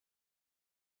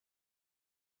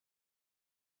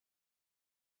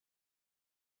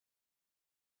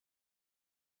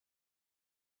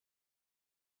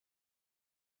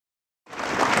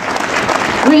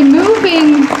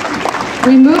Removing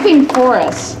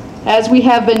forests, as we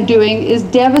have been doing, is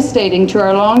devastating to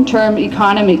our long-term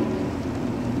economy.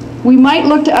 We might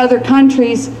look to other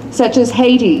countries, such as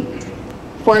Haiti,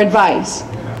 for advice.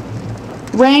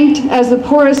 Ranked as the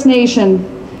poorest nation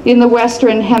in the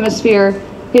Western Hemisphere,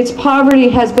 its poverty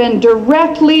has been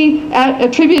directly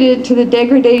attributed to the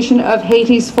degradation of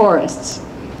Haiti's forests.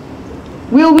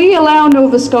 Will we allow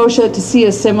Nova Scotia to see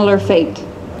a similar fate?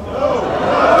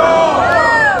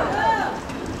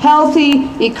 Healthy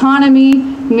economy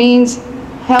means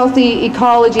healthy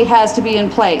ecology has to be in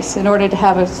place in order to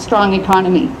have a strong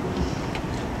economy.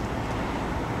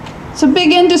 So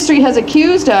big industry has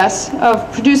accused us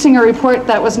of producing a report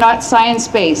that was not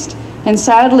science-based, and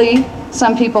sadly,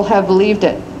 some people have believed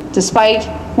it, despite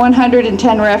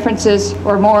 110 references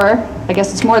or more, I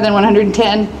guess it's more than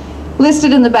 110,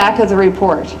 listed in the back of the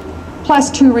report,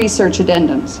 plus 2 research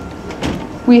addendums.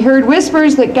 We heard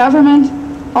whispers that government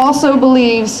also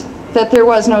believes that there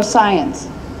was no science.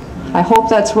 I hope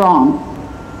that's wrong.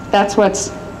 That's what's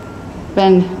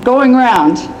been going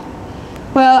around.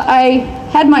 Well, I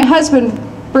had my husband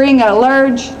bring a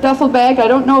large duffel bag. I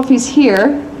don't know if he's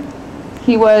here.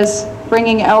 He was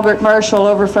bringing Albert Marshall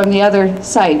over from the other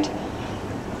site.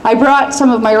 I brought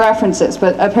some of my references,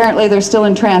 but apparently they're still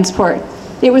in transport.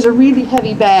 It was a really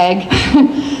heavy bag.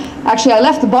 Actually, I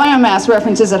left the biomass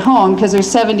references at home because there's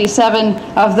 77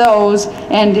 of those,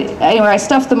 and anyway, I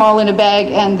stuffed them all in a bag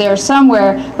and they're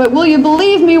somewhere. But will you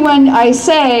believe me when I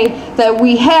say that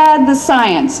we had the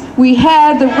science? We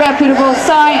had the reputable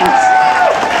science.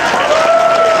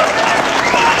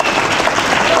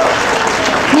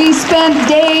 We spent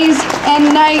days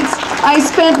and nights. I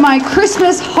spent my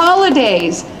Christmas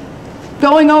holidays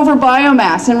going over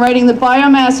biomass and writing the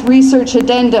biomass research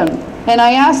addendum. And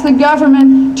I asked the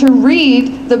government to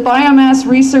read the biomass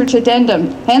research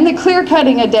addendum and the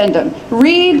clear-cutting addendum.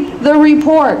 Read the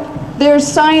report. There's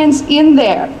science in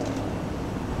there.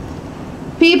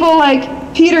 People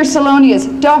like Peter Salonius,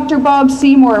 Dr. Bob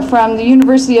Seymour from the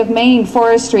University of Maine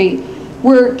Forestry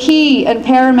were key and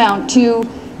paramount to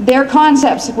their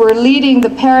concepts, were leading the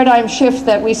paradigm shift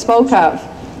that we spoke of.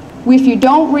 If you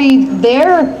don't read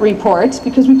their reports,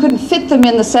 because we couldn't fit them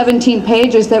in the 17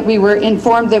 pages that we were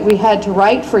informed that we had to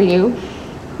write for you,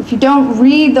 if you don't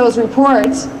read those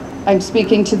reports, I'm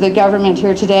speaking to the government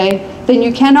here today, then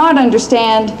you cannot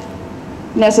understand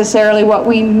necessarily what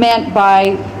we meant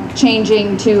by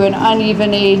changing to an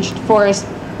uneven-aged forest,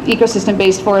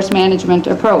 ecosystem-based forest management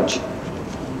approach.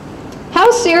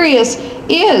 How serious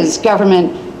is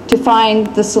government to find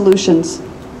the solutions?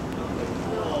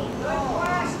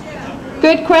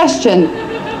 Good question.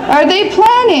 Are they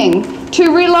planning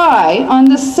to rely on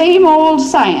the same old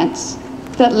science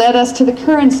that led us to the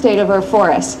current state of our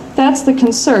forests? That's the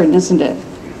concern, isn't it?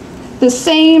 The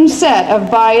same set of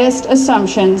biased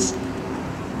assumptions,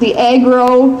 the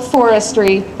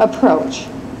agroforestry approach.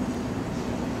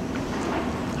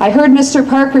 I heard Mr.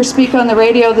 Parker speak on the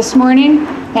radio this morning,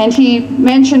 and he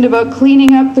mentioned about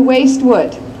cleaning up the waste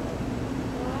wood.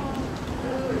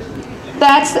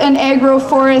 That's an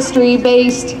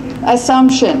agroforestry-based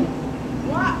assumption.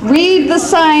 Read the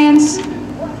science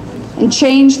and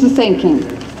change the thinking.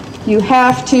 You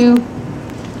have to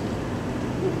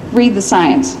read the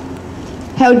science.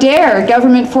 How dare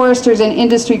government foresters and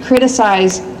industry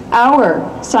criticize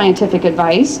our scientific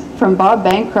advice from Bob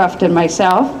Bancroft and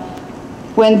myself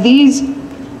when these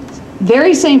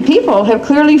very same people have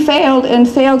clearly failed and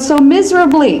failed so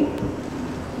miserably.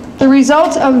 The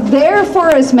results of their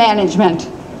forest management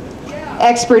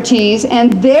expertise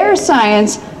and their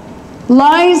science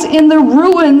lies in the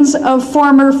ruins of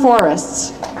former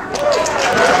forests.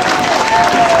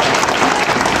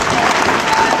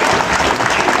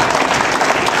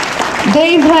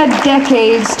 They've had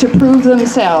decades to prove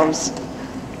themselves.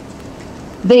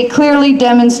 They clearly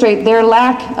demonstrate their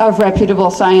lack of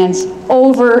reputable science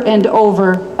over and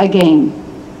over again.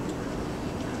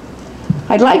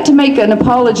 I'd like to make an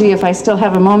apology if I still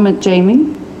have a moment,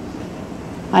 Jamie.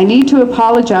 I need to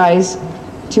apologize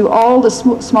to all the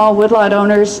small woodlot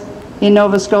owners in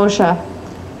Nova Scotia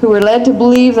who were led to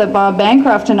believe that Bob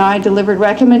Bancroft and I delivered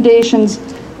recommendations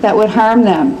that would harm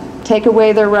them, take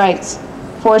away their rights,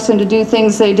 force them to do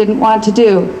things they didn't want to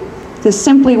do. This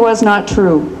simply was not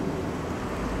true.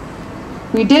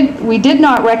 We did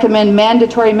not recommend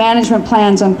mandatory management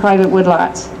plans on private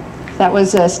woodlots. That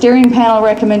was a steering panel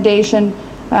recommendation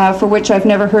for which I've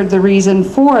never heard the reason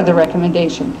for the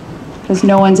recommendation, because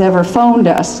no one's ever phoned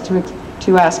us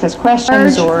to ask us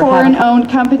questions. Large foreign-owned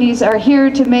companies are here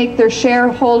to make their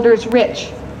shareholders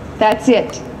rich. That's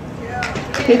it.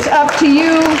 It's up to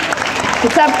you.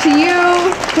 It's up to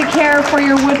you to care for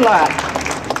your woodlot.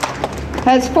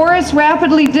 As forests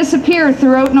rapidly disappear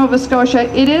throughout Nova Scotia,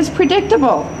 it is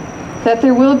predictable that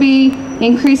there will be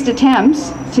increased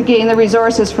attempts to gain the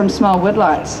resources from small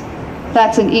woodlots.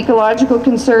 That's an ecological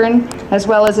concern as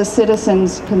well as a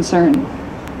citizen's concern.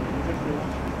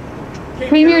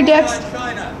 Premier Dexter.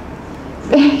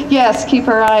 Yes, keep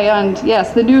our eye on,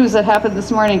 yes, the news that happened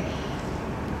this morning.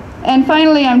 And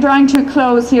finally, I'm drawing to a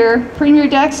close here. Premier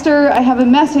Dexter, I have a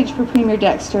message for Premier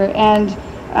Dexter and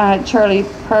Charlie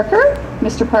Parker,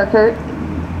 Mr. Parker.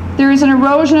 There is an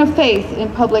erosion of faith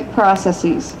in public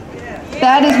processes.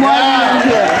 That is why you're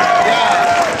here.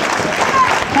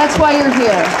 That's why you're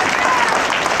here.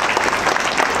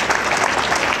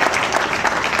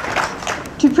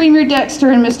 To Premier Dexter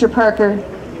and Mr. Parker,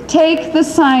 take the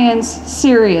science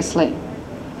seriously.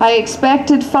 I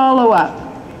expected follow-up.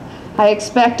 I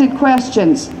expected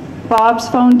questions. Bob's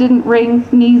phone didn't ring,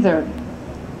 neither.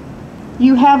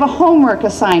 You have a homework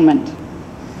assignment,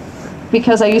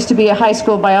 because I used to be a high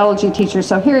school biology teacher,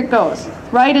 so here it goes.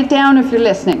 Write it down if you're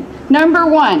listening. Number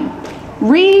 1,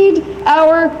 read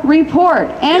our report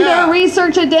and our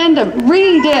research addendum.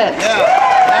 Read it.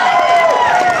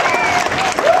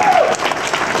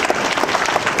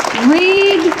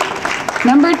 Read.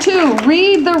 Number 2,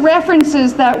 read the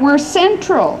references that were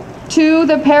central to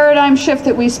the paradigm shift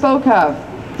that we spoke of.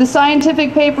 The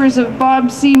scientific papers of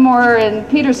Bob Seymour and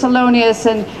Peter Salonius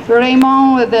and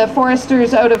Raymond, the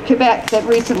foresters out of Quebec that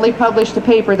recently published a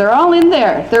paper. They're all in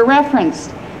there. They're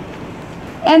referenced.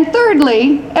 And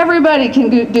thirdly, everybody can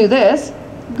do this.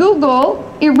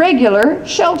 Google irregular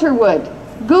shelterwood.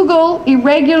 Google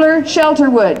irregular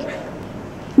shelterwood.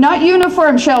 Not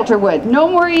uniform shelterwood. No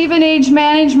more even age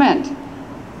management.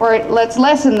 Or let's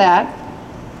lessen that.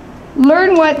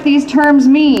 Learn what these terms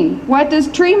mean. What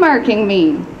does tree marking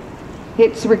mean?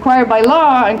 It's required by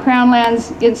law on Crown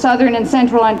lands in southern and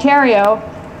central Ontario.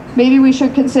 Maybe we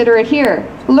should consider it here.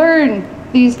 Learn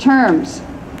these terms.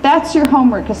 That's your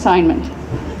homework assignment.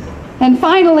 And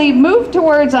finally, move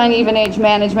towards uneven age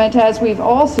management, as we've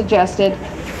all suggested.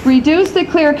 Reduce the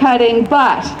clear cutting,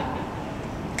 but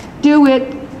do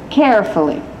it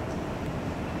carefully.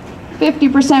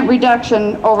 50%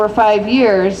 reduction over 5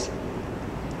 years.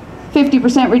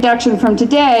 50% reduction from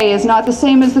today is not the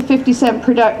same as the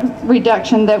 50%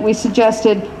 reduction that we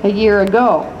suggested a year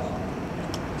ago.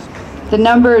 The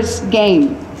numbers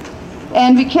game.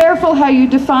 And be careful how you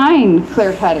define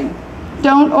clear cutting.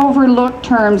 Don't overlook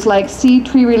terms like seed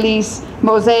tree release,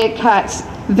 mosaic cuts,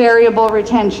 variable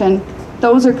retention.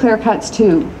 Those are clear cuts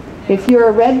too. If you're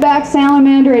a redback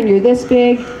salamander and you're this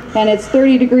big and it's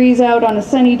 30 degrees out on a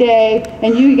sunny day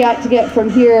and you got to get from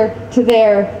here to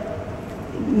there,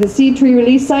 the seed tree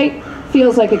release site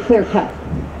feels like a clear cut.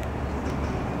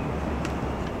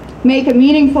 Make a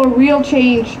meaningful, real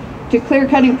change to clear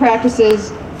cutting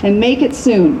practices and make it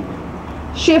soon.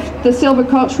 Shift the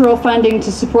silvicultural funding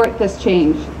to support this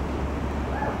change.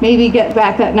 Maybe get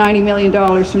back that $90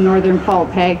 million from Northern Pulp,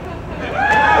 hey?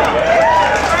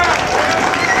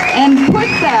 And put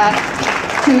that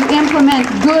to implement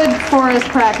good forest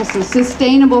practices,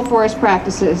 sustainable forest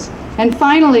practices. And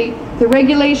finally, the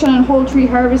regulation on whole tree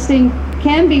harvesting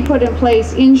can be put in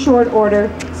place in short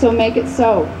order, so make it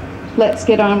so. Let's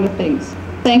get on with things.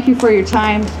 Thank you for your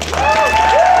time.